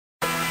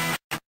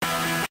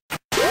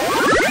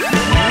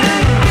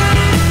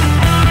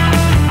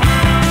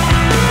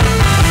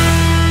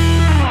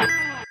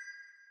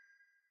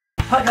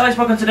Hi guys,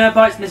 welcome to Nerd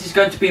Bites, and this is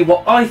going to be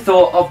what I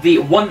thought of the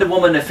Wonder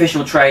Woman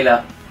official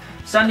trailer.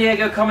 San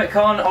Diego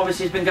Comic-Con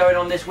obviously has been going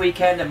on this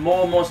weekend and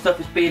more stuff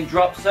is being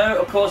dropped, so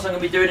of course I'm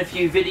going to be doing a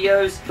few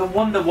videos. The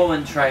Wonder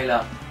Woman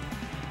trailer,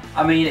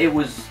 I mean it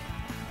was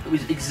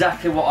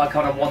exactly what I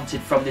kind of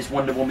wanted from this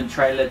Wonder Woman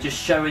trailer, just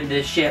showing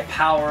the sheer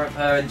power of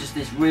her and just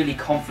this really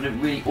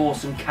confident, really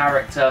awesome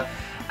character.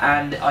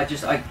 And I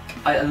just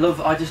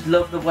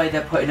love the way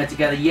they're putting her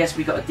together. Yes,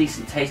 we got a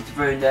decent taste of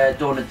her in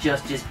Dawn of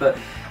Justice, but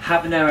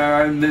having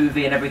her own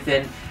movie and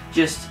everything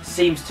just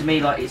seems to me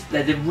like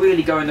they're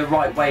really going the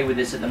right way with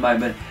this at the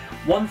moment.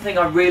 One thing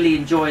I really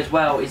enjoy as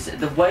well is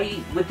the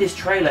way with this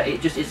trailer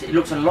it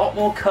looks a lot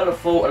more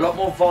colourful, a lot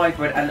more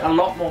vibrant, and a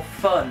lot more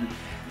fun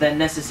than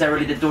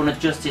necessarily the Dawn of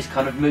Justice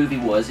kind of movie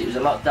was. It was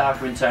a lot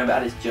darker in tone, but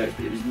had its jokes,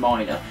 but it was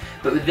minor.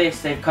 But with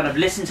this, they've kind of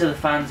listened to the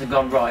fans and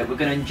gone, right, we're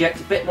going to inject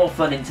a bit more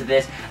fun into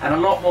this and a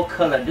lot more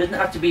colour. It doesn't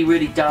have to be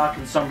really dark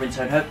and sombre in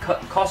tone. Her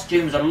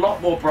costume's a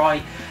lot more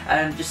bright,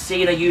 and just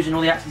seeing her using all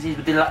the action scenes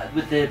with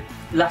the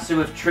lasso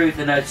of truth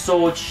and her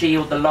sword,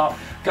 shield, the lot,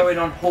 going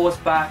on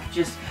horseback,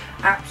 just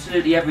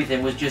absolutely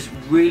everything was just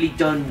really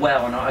done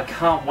well, and I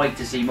can't wait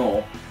to see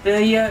more.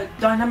 The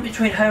dynamic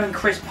between her and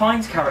Chris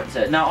Pine's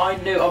character, now I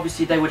knew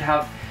obviously they would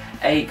have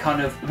a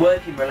kind of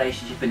working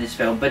relationship in this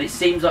film, but it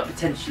seems like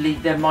potentially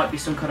there might be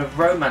some kind of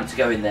romance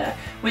going there,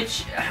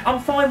 which I'm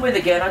fine with.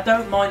 Again, I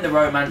don't mind the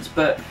romance,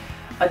 but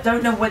I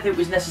don't know whether it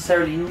was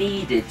necessarily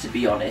needed, to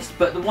be honest.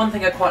 But the one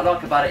thing I quite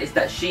like about it is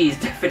that she is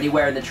definitely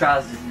wearing the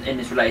trousers in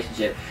this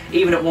relationship.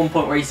 Even at one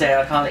point where he's saying,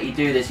 I can't let you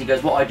do this, he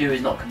goes, what I do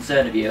is not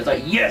concern of you. I was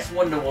like, yes,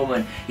 Wonder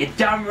Woman, you're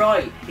damn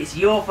right. It's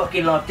your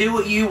fucking life. Do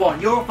what you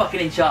want. You're fucking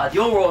in charge.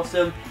 You're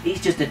awesome.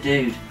 He's just a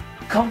dude.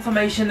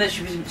 Confirmation that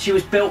she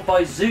was built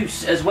by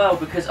Zeus as well,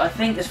 because I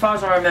think, as far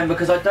as I remember,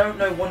 because I don't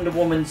know Wonder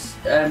Woman's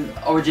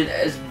origin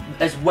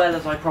as well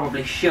as I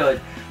probably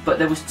should, but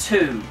there was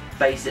two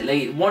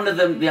basically. One of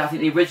them, I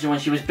think the original one,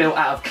 she was built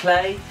out of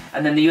clay,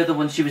 and then the other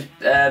one she was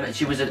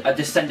a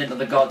descendant of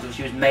the gods, or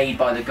she was made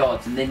by the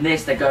gods. And in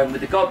this they're going with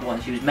the god one,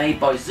 she was made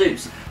by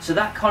Zeus. So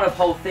that kind of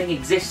whole thing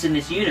exists in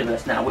this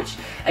universe now, which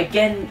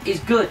again is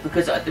good,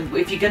 because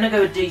if you're going to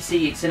go a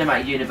DC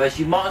cinematic universe,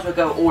 you might as well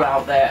go all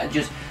out there and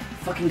just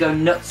fucking go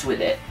nuts with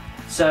it.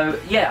 So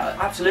yeah,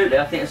 absolutely,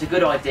 I think it's a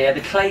good idea.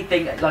 The clay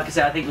thing, like I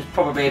said, I think was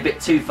probably a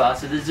bit too far,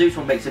 so the Zeus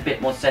one makes a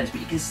bit more sense, but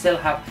you can still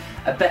have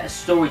a better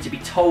story to be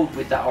told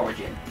with that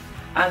origin.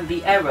 And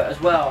the era as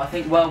well, I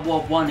think World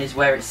War I is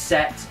where it's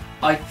set.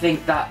 I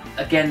think that,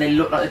 again, they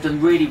look like they've done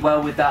really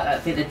well with that. I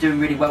think they're doing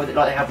really well with it,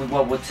 like they have with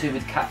World War II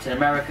with Captain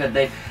America.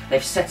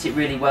 They've set it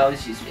really well.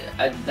 This is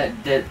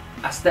the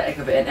aesthetic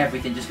of it and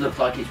everything just looks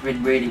like it's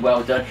been really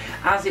well done,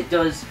 as it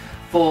does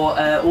for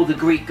all the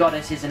Greek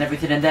goddesses and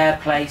everything in their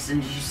place.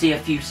 And you see a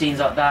few scenes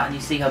like that, and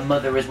you see her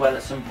mother as well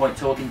at some point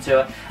talking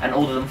to her, and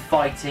all of them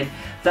fighting.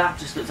 That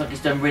just looks like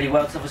it's done really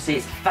well, because obviously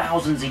it's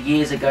thousands of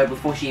years ago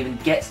before she even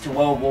gets to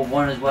World War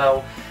I as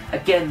well.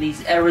 Again,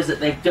 these eras that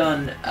they've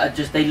done are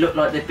just, they look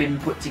like they've been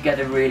put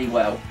together really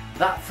well.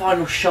 That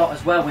final shot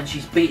as well, when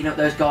she's beating up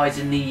those guys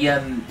in the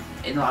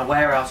in like a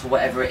warehouse or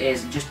whatever it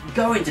is, and just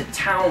going to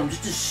town,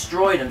 just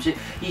destroying them.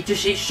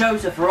 It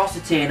shows her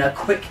ferocity and her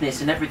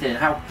quickness and everything, and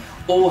how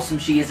awesome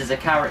she is as a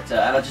character.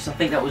 And I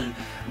think that was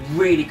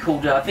really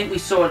cool. I think we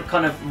saw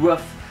kind of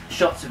rough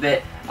shots of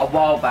it a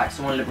while back.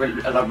 Someone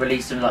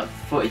released some like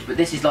footage, but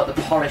this is like the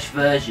polished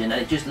version,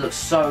 and it just looks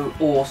so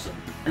awesome.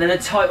 And then the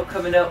title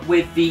coming up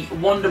with the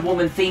Wonder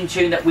Woman theme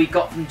tune that we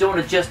got from Dawn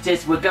of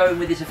Justice. We're going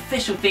with this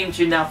official theme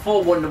tune now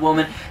for Wonder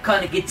Woman,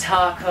 kind of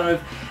guitar, kind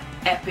of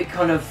epic,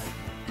 kind of,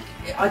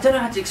 I don't know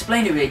how to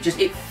explain it really, just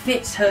it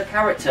fits her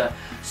character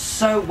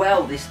so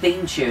well, this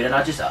theme tune, and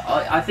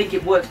I think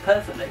it works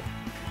perfectly.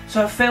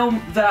 So a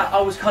film that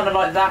I was kind of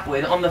like that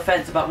with, on the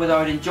fence about whether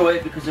I'd enjoy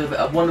it, because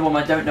of Wonder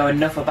Woman I don't know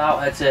enough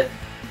about her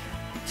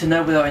to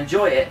know whether I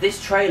enjoy it.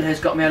 This trailer has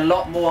got me a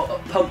lot more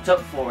pumped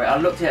up for it. I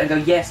looked at it and go,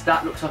 yes,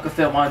 that looks like a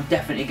film I'm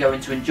definitely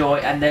going to enjoy,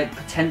 and they're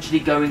potentially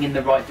going in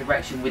the right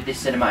direction with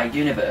this cinematic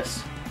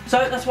universe. So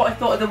that's what I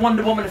thought of the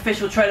Wonder Woman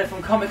official trailer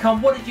from Comic-Con.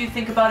 What did you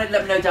think about it?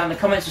 Let me know down in the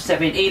comments, or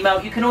send me an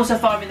email. You can also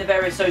find me in the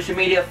various social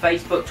media,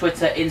 Facebook,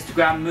 Twitter,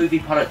 Instagram,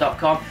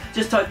 moviepilot.com.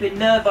 Just type in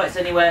Nerd Bites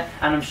anywhere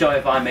and I'm sure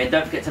you'll find me. And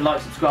don't forget to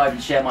like, subscribe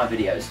and share my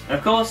videos. And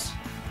of course,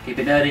 keep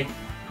it nerdy.